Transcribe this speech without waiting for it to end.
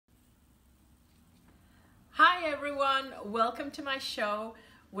Hi everyone, welcome to my show.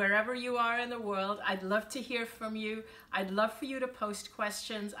 Wherever you are in the world, I'd love to hear from you. I'd love for you to post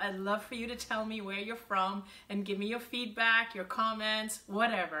questions. I'd love for you to tell me where you're from and give me your feedback, your comments,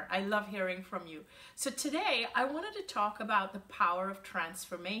 whatever. I love hearing from you. So today I wanted to talk about the power of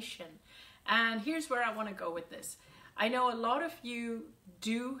transformation. And here's where I want to go with this. I know a lot of you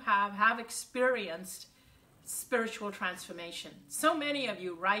have experienced spiritual transformation. So many of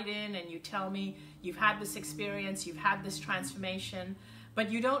you write in and you tell me you've had this experience, you've had this transformation, but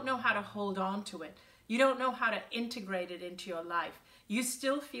you don't know how to hold on to it. You don't know how to integrate it into your life. You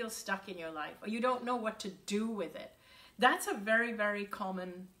still feel stuck in your life, or you don't know what to do with it. That's a very, very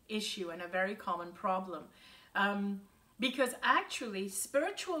common issue and a very common problem. Because actually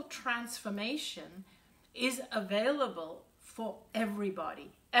spiritual transformation is available for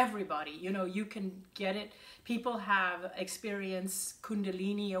everybody. Everybody, you know, you can get it. People have experienced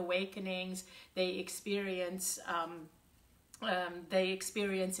Kundalini awakenings. They experience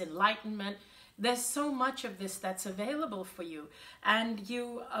enlightenment. There's so much of this that's available for you, and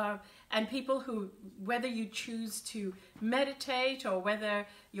people who, whether you choose to meditate or whether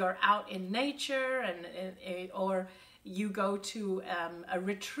you're out in nature or you go to a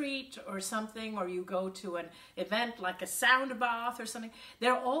retreat or something, or you go to an event like a sound bath or something.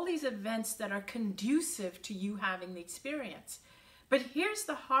 There are all these events that are conducive to you having the experience. But here's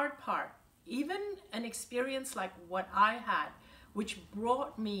the hard part. Even an experience like what I had, which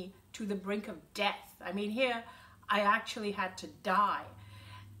brought me to the brink of death. I mean, here I actually had to die.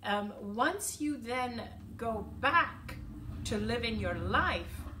 Once you then go back to living your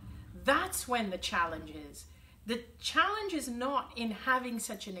life, that's when the challenge is. The challenge is not in having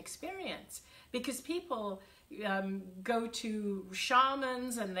such an experience, because people go to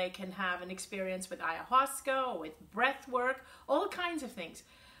shamans and they can have an experience with ayahuasca or with breath work, all kinds of things.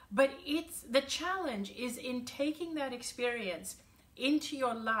 But the challenge is in taking that experience into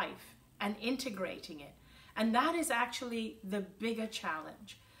your life and integrating it. And that is actually the bigger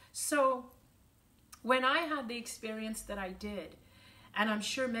challenge. So when I had the experience that I did, and I'm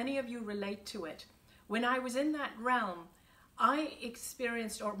sure many of you relate to it, when I was in that realm, I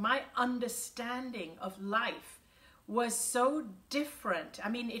experienced, or my understanding of life was so different. I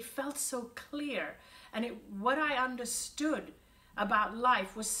mean, it felt so clear. And what I understood about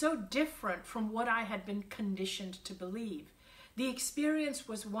life was so different from what I had been conditioned to believe. The experience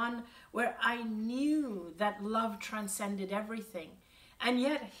was one where I knew that love transcended everything. And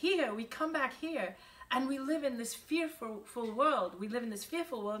yet here, we come back here, and we live in this fearful world. We live in this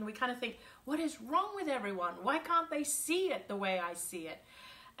fearful world, and we kind of think, what is wrong with everyone? Why can't they see it the way I see it?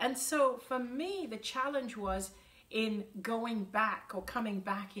 And so for me, the challenge was in going back or coming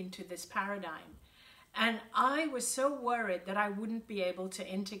back into this paradigm. And I was so worried that I wouldn't be able to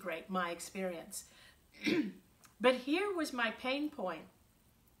integrate my experience. But here was my pain point.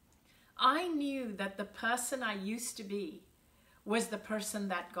 I knew that the person I used to be was the person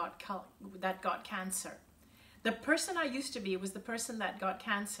that got cancer. The person I used to be was the person that got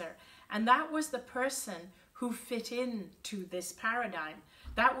cancer. And that was the person who fit into this paradigm.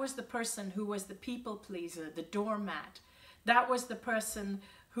 That was the person who was the people pleaser, the doormat. That was the person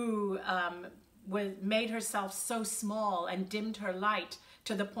who made herself so small and dimmed her light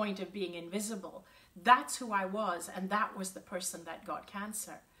to the point of being invisible. That's who I was, and that was the person that got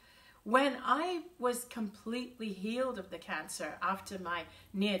cancer. When I was completely healed of the cancer after my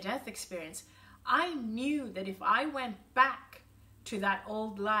near-death experience, I knew that if I went back to that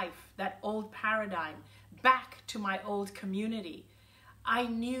old life, that old paradigm, back to my old community, I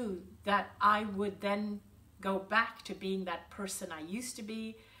knew that I would then go back to being that person I used to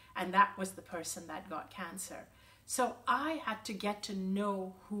be, and that was the person that got cancer. So I had to get to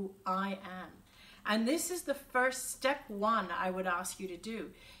know who I am. And this is the first step one I would ask you to do.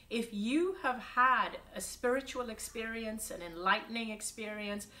 If you have had a spiritual experience, an enlightening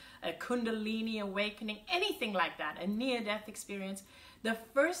experience, a Kundalini awakening, anything like that, a near-death experience, the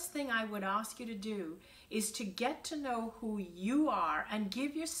first thing I would ask you to do is to get to know who you are and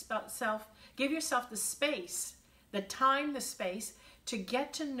give yourself the space, the time, the space to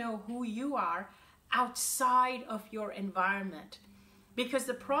get to know who you are outside of your environment. Because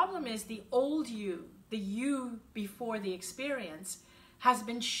the problem is the old you, the you before the experience, has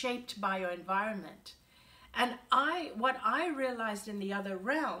been shaped by your environment. And what I realized in the other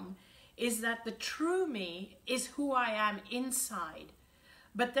realm is that the true me is who I am inside.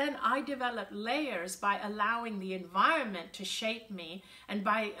 But then I developed layers by allowing the environment to shape me, and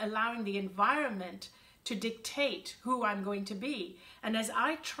by allowing the environment to dictate who I'm going to be. And as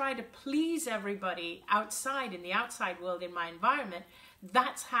I try to please everybody outside, in the outside world, in my environment,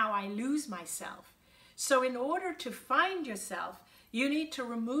 that's how I lose myself. So in order to find yourself, you need to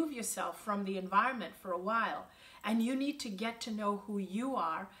remove yourself from the environment for a while, and you need to get to know who you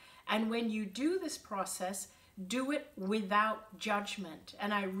are. And when you do this process, do it without judgment.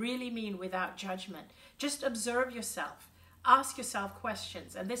 And I really mean without judgment. Just observe yourself. Ask yourself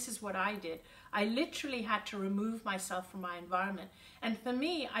questions. And this is what I did. I literally had to remove myself from my environment. And for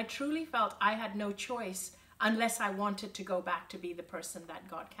me, I truly felt I had no choice unless I wanted to go back to be the person that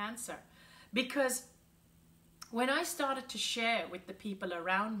got cancer. Because when I started to share with the people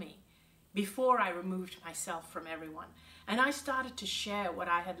around me, before I removed myself from everyone, and I started to share what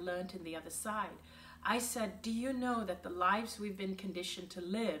I had learned in the other side, I said, do you know that the lives we've been conditioned to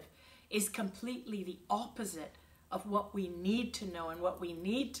live is completely the opposite of what we need to know and what we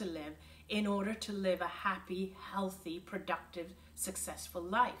need to live in order to live a happy, healthy, productive, successful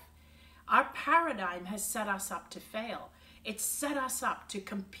life? Our paradigm has set us up to fail. It's set us up to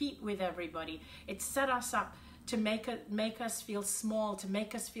compete with everybody. It's set us up to make us feel small, to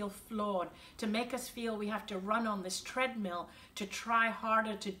make us feel flawed, to make us feel we have to run on this treadmill to try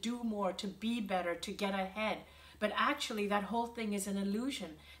harder, to do more, to be better, to get ahead. But actually, that whole thing is an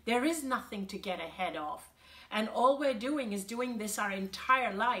illusion. There is nothing to get ahead of. And all we're doing is doing this our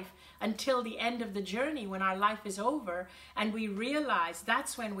entire life until the end of the journey, when our life is over, and we realize,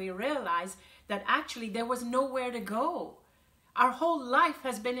 that's when we realize that actually there was nowhere to go. Our whole life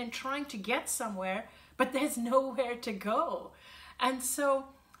has been in trying to get somewhere, but there's nowhere to go. And so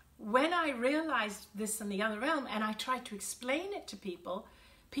when I realized this in the other realm and I tried to explain it to people,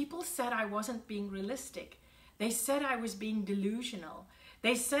 people said I wasn't being realistic. They said I was being delusional.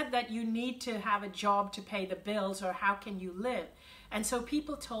 They said that you need to have a job to pay the bills, or how can you live? And so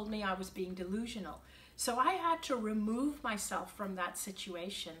people told me I was being delusional. So I had to remove myself from that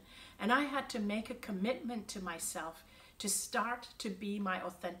situation, and I had to make a commitment to myself to start to be my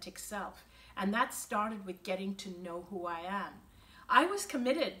authentic self. And that started with getting to know who I am. I was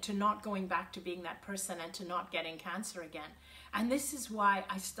committed to not going back to being that person and to not getting cancer again. And this is why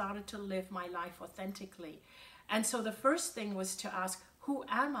I started to live my life authentically. And so the first thing was to ask, who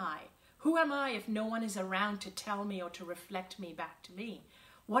am I? Who am I if no one is around to tell me or to reflect me back to me?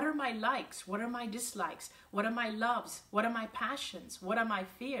 What are my likes? What are my dislikes? What are my loves? What are my passions? What are my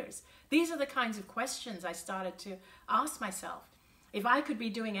fears? These are the kinds of questions I started to ask myself. If I could be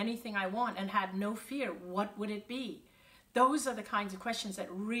doing anything I want and had no fear, what would it be? Those are the kinds of questions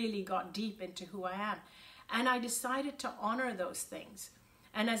that really got deep into who I am. And I decided to honor those things.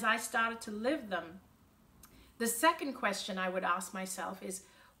 And as I started to live them, the second question I would ask myself is,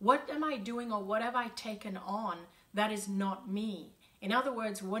 what am I doing or what have I taken on that is not me? In other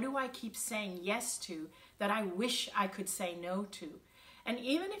words, what do I keep saying yes to that I wish I could say no to? And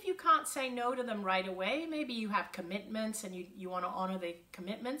even if you can't say no to them right away, maybe you have commitments and you want to honor the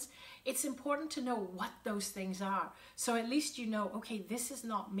commitments, it's important to know what those things are. So at least you know, okay, this is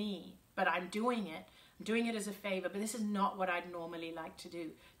not me, but I'm doing it. I'm doing it as a favor, but this is not what I'd normally like to do.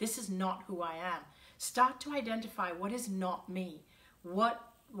 This is not who I am. Start to identify what is not me. What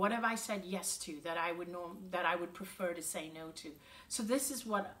have I said yes to that I would prefer to say no to? So this is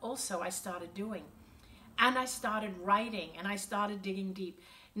what also I started doing. And I started writing and I started digging deep.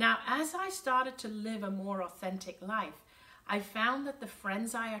 Now, as I started to live a more authentic life, I found that the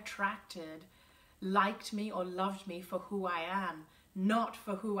friends I attracted liked me or loved me for who I am, not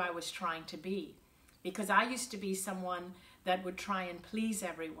for who I was trying to be. Because I used to be someone that would try and please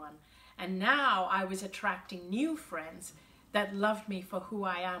everyone. And now I was attracting new friends that loved me for who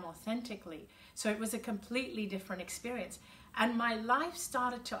I am authentically. So it was a completely different experience. And my life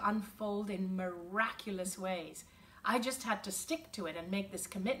started to unfold in miraculous ways. I just had to stick to it and make this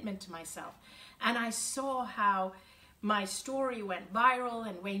commitment to myself. And I saw how my story went viral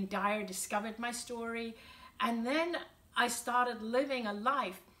and Wayne Dyer discovered my story. And then I started living a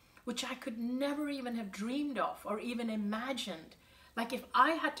life which I could never even have dreamed of or even imagined. Like if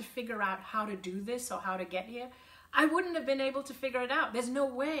I had to figure out how to do this or how to get here, I wouldn't have been able to figure it out. There's no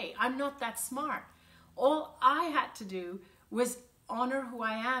way. I'm not that smart. All I had to do was honor who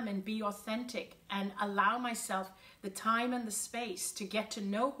I am and be authentic and allow myself the time and the space to get to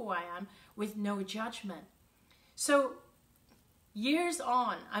know who I am with no judgment. So years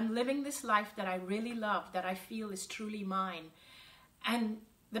on, I'm living this life that I really love, that I feel is truly mine. And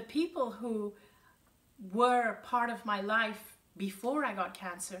the people who were part of my life before I got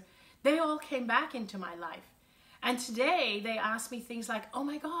cancer, they all came back into my life. And today they ask me things like, oh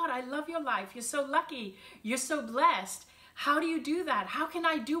my God, I love your life. You're so lucky. You're so blessed. How do you do that? How can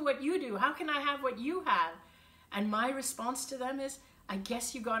I do what you do? How can I have what you have? And my response to them is, I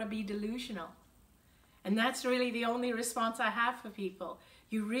guess you got to be delusional. And that's really the only response I have for people.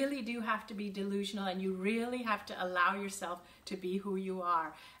 You really do have to be delusional, and you really have to allow yourself to be who you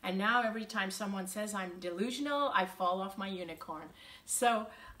are. And now every time someone says I'm delusional, I fall off my unicorn. So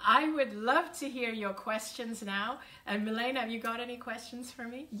I would love to hear your questions now. And Milena, have you got any questions for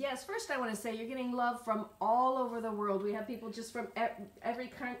me? Yes, first I want to say you're getting love from all over the world. We have people just from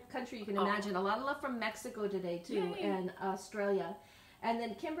every country you can imagine. A lot of love from Mexico today too. Yay. And Australia. And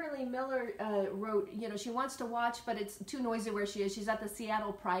then Kimberly Miller wrote, you know, she wants to watch, but it's too noisy where she is. She's at the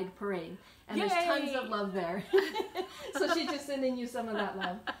Seattle Pride Parade, and Yay. There's tons of love there. So she's just sending you some of that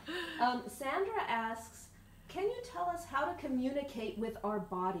love. Sandra asks, can you tell us how to communicate with our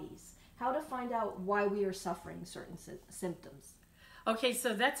bodies? How to find out why we are suffering certain symptoms? Okay,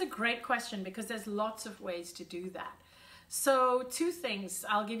 so that's a great question, because there's lots of ways to do that. So 2 things,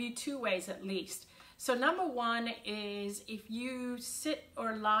 I'll give you 2 ways at least. So number 1 is if you sit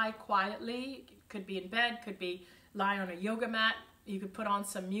or lie quietly, could be in bed, could be lie on a yoga mat, you could put on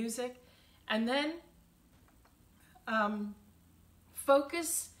some music, and then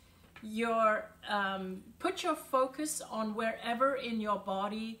put your focus on wherever in your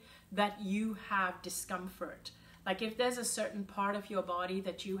body that you have discomfort. Like if there's a certain part of your body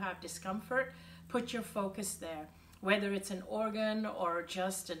that you have discomfort, put your focus there. Whether it's an organ or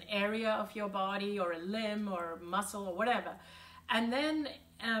just an area of your body or a limb or muscle or whatever. And then,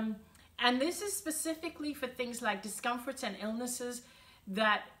 and this is specifically for things like discomforts and illnesses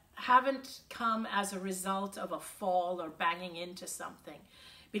that haven't come as a result of a fall or banging into something.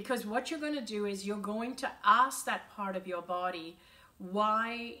 Because what you're going to do is you're going to ask that part of your body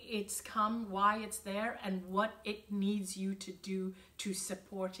why it's come, why it's there, and what it needs you to do to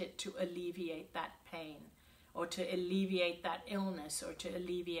support it, to alleviate that pain, or to alleviate that illness, or to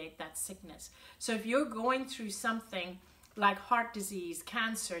alleviate that sickness. So if you're going through something like heart disease,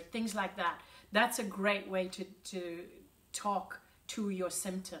 cancer, things like that, that's a great way to talk to your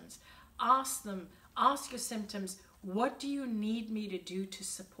symptoms. Ask your symptoms, what do you need me to do to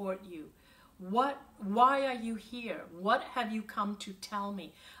support you? Why are you here? What have you come to tell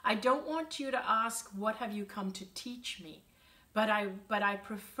me? I don't want you to ask, what have you come to teach me? But I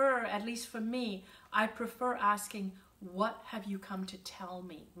prefer, at least for me, I prefer asking, what have you come to tell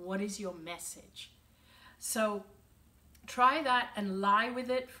me? What is your message? So try that and lie with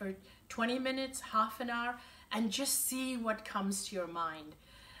it for 20 minutes, half an hour, and just see what comes to your mind.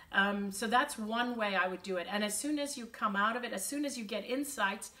 So that's one way I would do it. And as soon as you come out of it, as soon as you get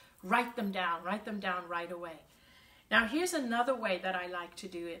insights, write them down right away. Now here's another way that I like to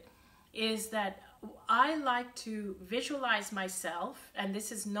do it, is that I like to visualize myself, and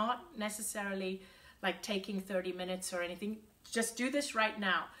this is not necessarily like taking 30 minutes or anything. Just do this right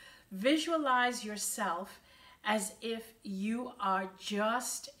now. Visualize yourself as if you are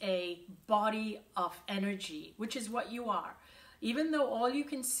just a body of energy, which is what you are. Even though all you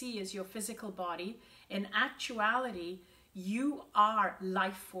can see is your physical body, in actuality, you are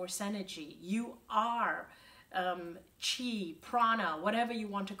life force energy. You are chi, prana, whatever you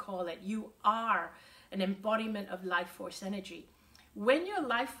want to call it. You are an embodiment of life force energy. When your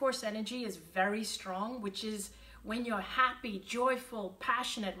life force energy is very strong, which is when you're happy, joyful,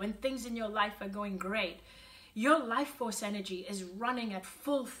 passionate, when things in your life are going great, your life force energy is running at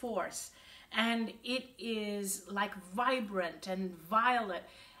full force, and it is like vibrant and violet.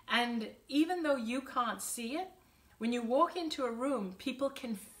 And even though you can't see it, when you walk into a room, people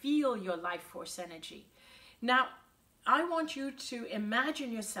can feel your life force energy. Now, I want you to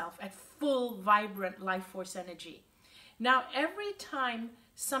imagine yourself at full, vibrant life force energy. Now, every time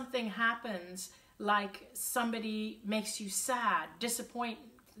something happens, like somebody makes you sad,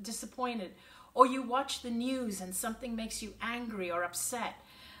 disappointed, or you watch the news and something makes you angry or upset,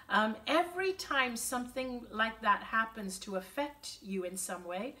 every time something like that happens to affect you in some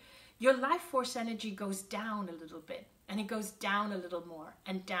way, your life force energy goes down a little bit, and it goes down a little more,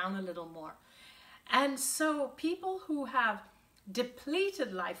 and down a little more. And so people who have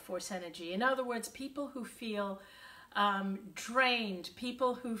depleted life force energy, in other words, people who feel drained,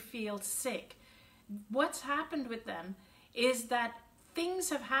 people who feel sick, what's happened with them is that things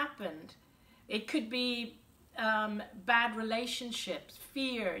have happened. It could be bad relationships,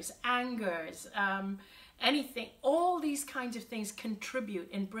 fears, angers, anything. All these kinds of things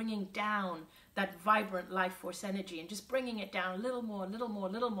contribute in bringing down that vibrant life force energy and just bringing it down a little more, a little more,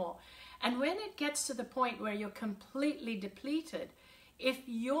 a little more. And when it gets to the point where you're completely depleted, if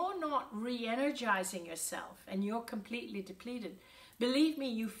you're not re-energizing yourself and you're completely depleted, believe me,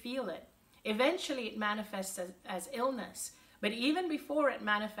 you feel it. Eventually it manifests as illness. But even before it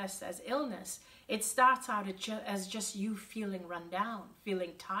manifests as illness, it starts out as just you feeling run down,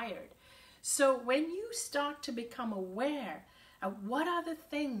 feeling tired. So when you start to become aware What are the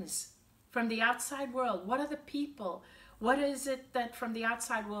things from the outside world? What are the people? What is it that from the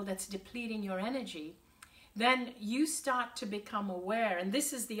outside world that's depleting your energy? Then you start to become aware, and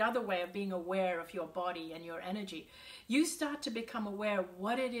this is the other way of being aware of your body and your energy. You start to become aware of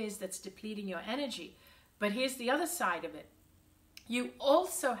what it is that's depleting your energy. But here's the other side of it. You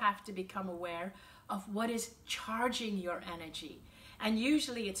also have to become aware of what is charging your energy. And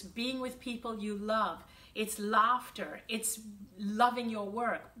usually it's being with people you love. It's laughter. It's loving your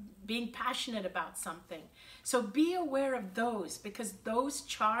work, being passionate about something. So be aware of those, because those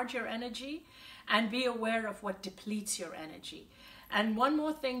charge your energy, and be aware of what depletes your energy. And one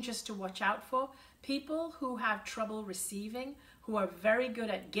more thing just to watch out for, people who have trouble receiving, who are very good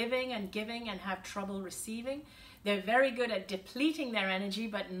at giving and have trouble receiving, they're very good at depleting their energy,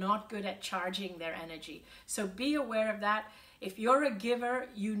 but not good at charging their energy. So be aware of that. If you're a giver,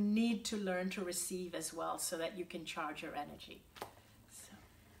 you need to learn to receive as well so that you can charge your energy.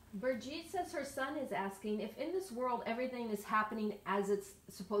 Brigitte says her son is asking, if in this world everything is happening as it's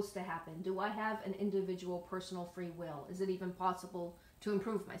supposed to happen, do I have an individual personal free will? Is it even possible to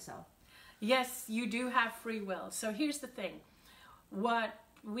improve myself? Yes, you do have free will. So here's the thing. What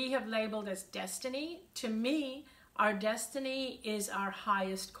we have labeled as destiny, to me, our destiny is our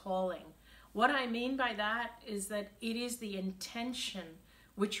highest calling. What I mean by that is that it is the intention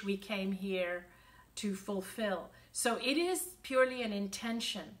which we came here to fulfill. So it is purely an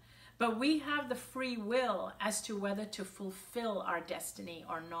intention, but we have the free will as to whether to fulfill our destiny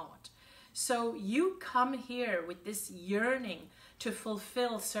or not. So you come here with this yearning to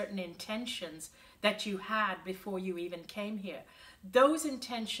fulfill certain intentions that you had before you even came here. Those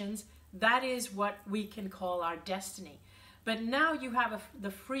intentions, that is what we can call our destiny. But now you have the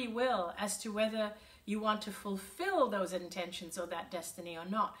free will as to whether you want to fulfill those intentions or that destiny or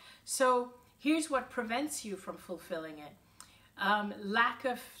not. So here's what prevents you from fulfilling it. Lack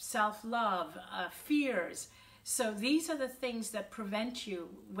of self-love, fears. So these are the things that prevent you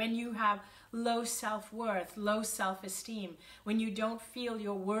when you have low self-worth, low self-esteem, when you don't feel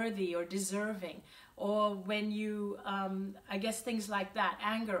you're worthy or deserving, or when you, I guess things like that,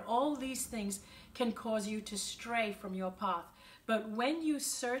 anger, all these things can cause you to stray from your path. But when you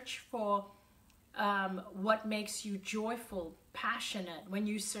search for what makes you joyful, passionate, when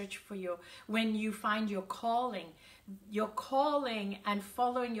you search for when you find your calling and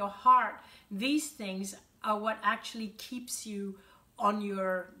following your heart, these things are what actually keeps you on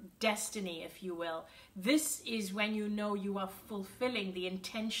your destiny, if you will. This is when you know you are fulfilling the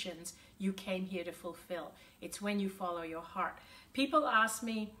intentions you came here to fulfill. It's when you follow your heart. People ask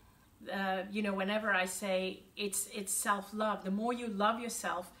me, whenever I say it's self-love, the more you love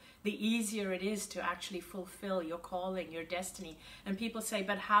yourself, the easier it is to actually fulfill your calling, your destiny. And people say,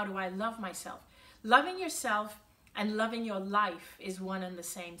 but how do I love myself? Loving yourself and loving your life is one and the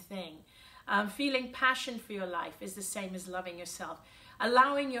same thing. Feeling passion for your life is the same as loving yourself.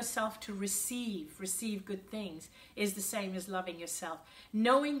 Allowing yourself to receive good things is the same as loving yourself.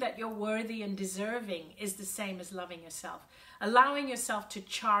 Knowing that you're worthy and deserving is the same as loving yourself. Allowing yourself to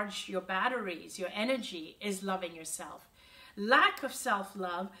charge your batteries, your energy, is loving yourself. Lack of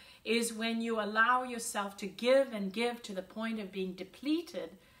self-love is when you allow yourself to give and give to the point of being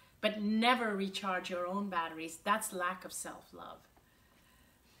depleted, but never recharge your own batteries. That's lack of self-love.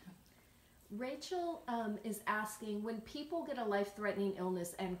 Rachel is asking, when people get a life-threatening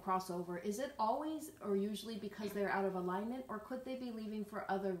illness and cross over, is it always or usually because they're out of alignment, or could they be leaving for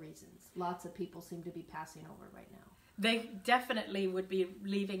other reasons? Lots of people seem to be passing over right now. They definitely would be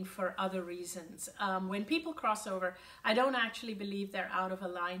leaving for other reasons. When people cross over, I don't actually believe they're out of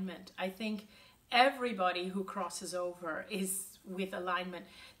alignment. I think everybody who crosses over is with alignment.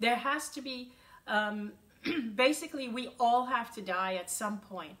 There has to be, basically we all have to die at some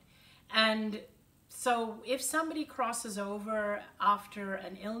point. And so if somebody crosses over after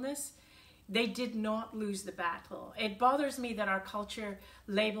an illness, they did not lose the battle. It bothers me that our culture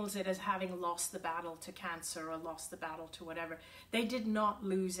labels it as having lost the battle to cancer or lost the battle to whatever. They did not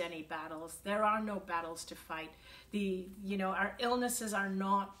lose any battles. There are no battles to fight. Our illnesses are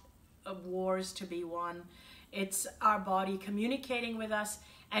not wars to be won. It's our body communicating with us.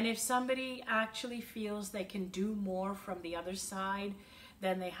 And if somebody actually feels they can do more from the other side,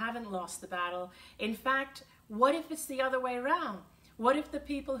 then they haven't lost the battle. In fact, what if it's the other way around? What if the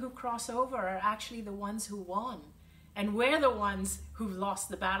people who cross over are actually the ones who won? And we're the ones who've lost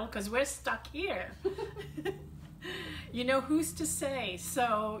the battle because we're stuck here. Who's to say?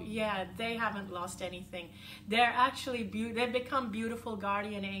 So yeah, they haven't lost anything. They're actually, they've become beautiful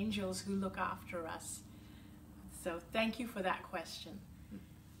guardian angels who look after us. So thank you for that question.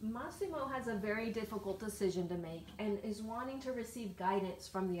 Massimo has a very difficult decision to make and is wanting to receive guidance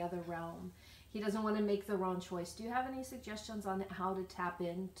from the other realm. He doesn't want to make the wrong choice. Do you have any suggestions on how to tap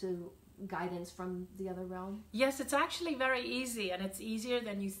into guidance from the other realm? Yes, it's actually very easy, and it's easier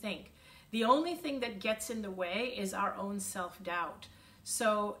than you think. The only thing that gets in the way is our own self-doubt.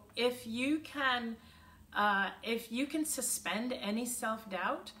 So if you can suspend any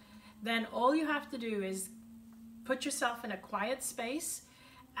self-doubt, then all you have to do is put yourself in a quiet space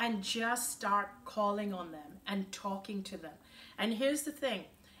and just start calling on them and talking to them. And here's the thing.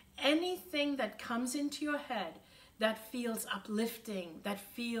 Anything that comes into your head that feels uplifting, that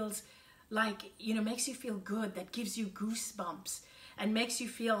feels like, makes you feel good, that gives you goosebumps and makes you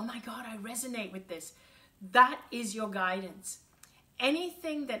feel, oh my God, I resonate with this. That is your guidance.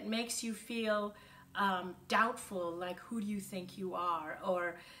 Anything that makes you feel doubtful, like who do you think you are,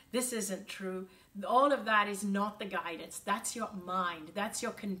 or this isn't true, all of that is not the guidance. That's your mind. That's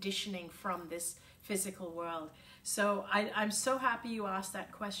your conditioning from this physical world. So I'm so happy you asked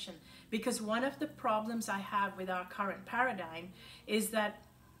that question, because one of the problems I have with our current paradigm is that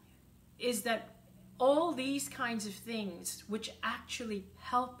all these kinds of things which actually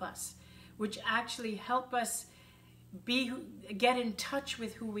help us get in touch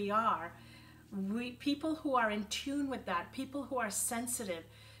with who we are, people who are in tune with that, people who are sensitive,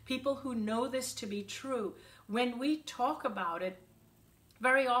 people who know this to be true, when we talk about it,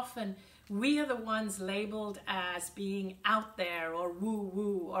 very often we are the ones labeled as being out there or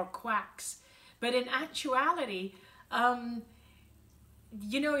woo-woo or quacks. But in actuality,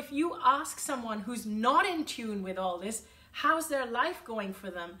 if you ask someone who's not in tune with all this, how's their life going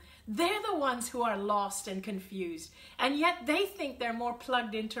for them? They're the ones who are lost and confused. And yet they think they're more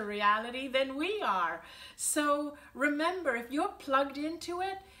plugged into reality than we are. So remember, if you're plugged into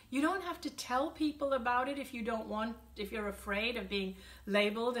it, you don't have to tell people about it if you're afraid of being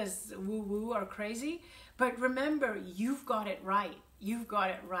labeled as woo-woo or crazy. But remember, you've got it right. You've got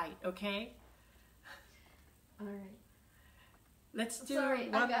it right, okay? All right. Let's do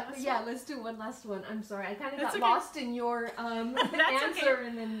let's do one last one. I'm sorry, I kind of got lost in your answer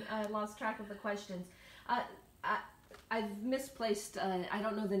and then lost track of the questions. I've misplaced, I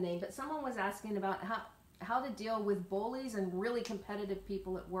don't know the name, but someone was asking about how to deal with bullies and really competitive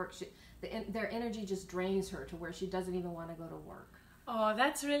people at work. Their energy just drains her to where she doesn't even want to go to work. Oh,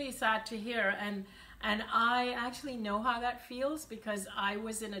 that's really sad to hear. And I actually know how that feels, because I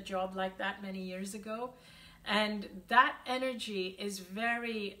was in a job like that many years ago. And that energy is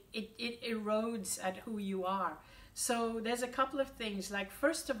it erodes at who you are. So there's a couple of things. Like,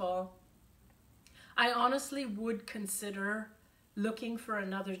 first of all, I honestly would consider looking for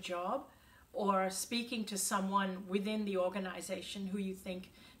another job or speaking to someone within the organization who you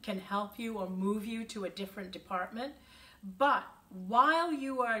think can help you or move you to a different department. But while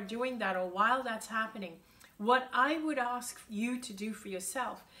you are doing that, or while that's happening, what I would ask you to do for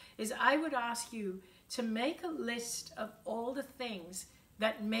yourself is I would ask you to make a list of all the things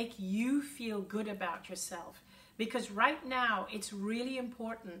that make you feel good about yourself. Because right now, it's really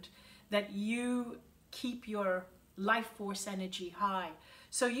important that you keep your life force energy high.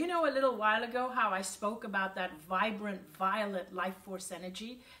 So a little while ago how I spoke about that vibrant, violet life force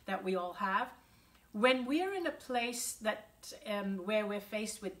energy that we all have. When we're in a place that where we're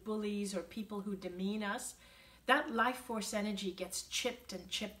faced with bullies or people who demean us, that life force energy gets chipped and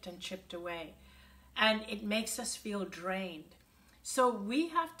chipped and chipped away. And it makes us feel drained. So we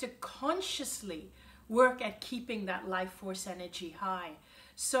have to consciously work at keeping that life force energy high.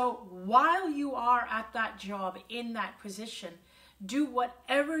 So while you are at that job, in that position, do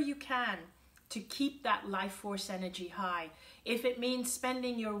whatever you can to keep that life force energy high. If it means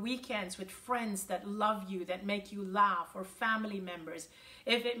spending your weekends with friends that love you, that make you laugh, or family members,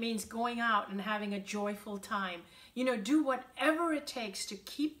 if it means going out and having a joyful time, do whatever it takes to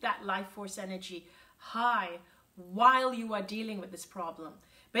keep that life force energy high while you are dealing with this problem.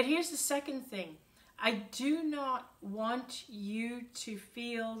 But here's the second thing. I do not want you to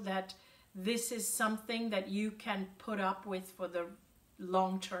feel that this is something that you can put up with for the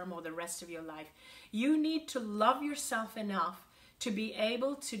long term or the rest of your life. You need to love yourself enough to be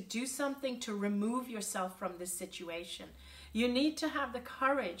able to do something to remove yourself from this situation. You need to have the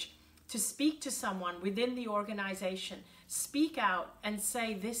courage to speak to someone within the organization. Speak out and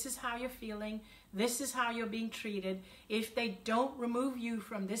say, this is how you're feeling. This is how you're being treated. If they don't remove you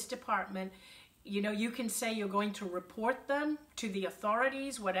from this department, you can say you're going to report them to the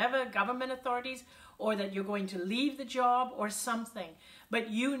authorities, whatever, government authorities, or that you're going to leave the job or something. But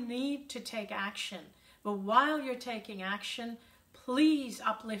you need to take action. But while you're taking action, please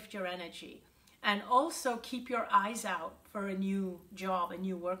uplift your energy. and also keep your eyes out for a new job, a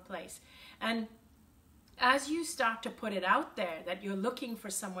new workplace. And as you start to put it out there that you're looking for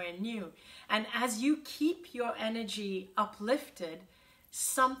somewhere new, and as you keep your energy uplifted,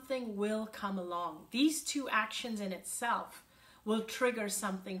 something will come along. These two actions in itself will trigger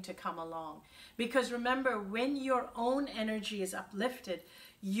something to come along. Because remember, when your own energy is uplifted,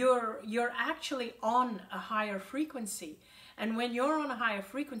 you're actually on a higher frequency. And when you're on a higher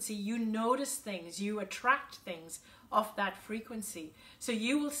frequency, you notice things, you attract things of that frequency. So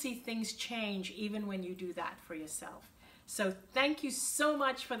you will see things change even when you do that for yourself. So thank you so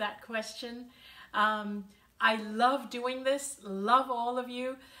much for that question. I love doing this, love all of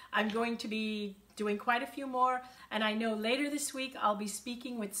you. I'm going to be doing quite a few more, and I know later this week I'll be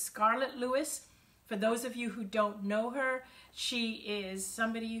speaking with Scarlett Lewis. For those of you who don't know her, she is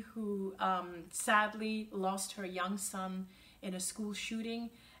somebody who sadly lost her young son in a school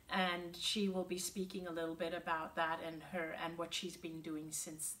shooting, and she will be speaking a little bit about that and what she's been doing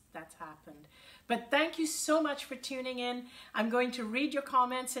since that's happened. But thank you so much for tuning in. I'm going to read your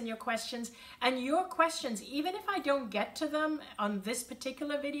comments and your questions. And your questions, even if I don't get to them on this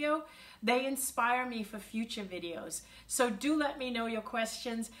particular video, they inspire me for future videos. So do let me know your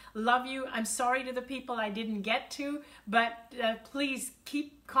questions. Love you. I'm sorry to the people I didn't get to, but please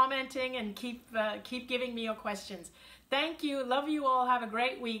keep commenting and keep giving me your questions. Thank you. Love you all. Have a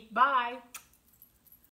great week. Bye.